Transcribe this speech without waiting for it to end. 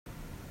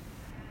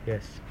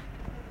Yes.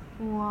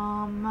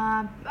 Warm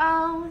my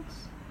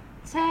bones,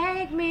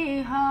 take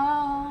me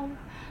home,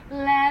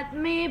 let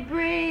me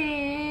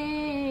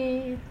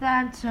breathe.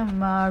 And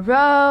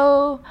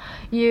tomorrow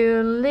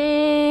you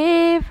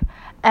leave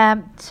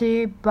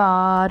empty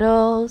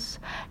bottles,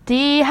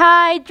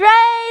 dehydrated.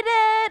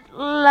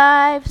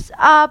 Life's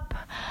up,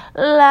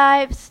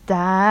 life's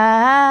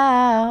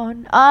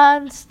down,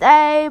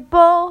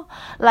 unstable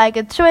like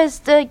a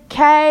twisted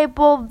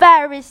cable,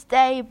 very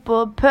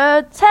stable,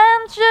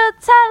 potential,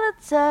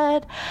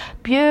 talented,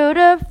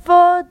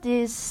 beautiful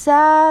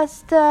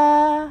disaster.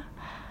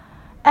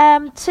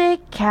 Empty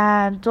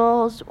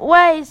candles,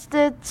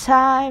 wasted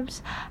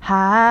times,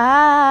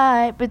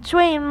 hide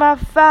between my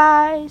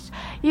thighs.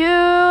 You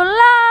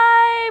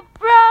lie,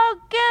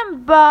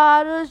 broken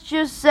bottles,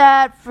 you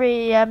set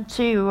free.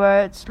 Empty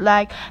words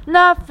like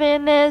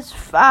nothing is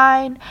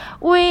fine.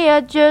 We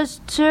are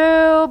just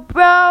two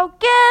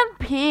broken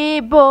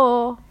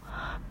people.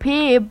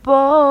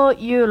 People,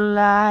 you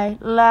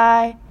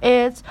lie,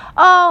 it's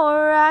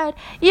alright.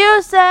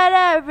 You said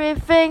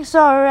everything's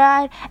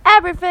alright,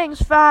 everything's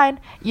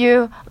fine.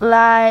 You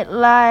lie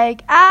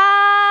like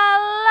I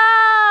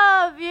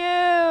love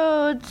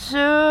you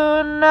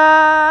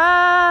tonight.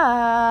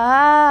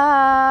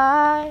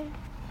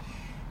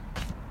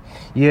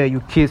 Yeah,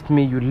 you kissed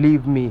me, you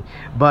leave me,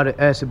 but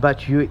as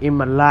about you in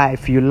my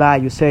life, you lie,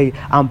 you say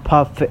I'm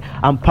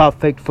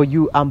perfect for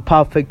you, I'm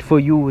perfect for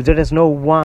you. There is no one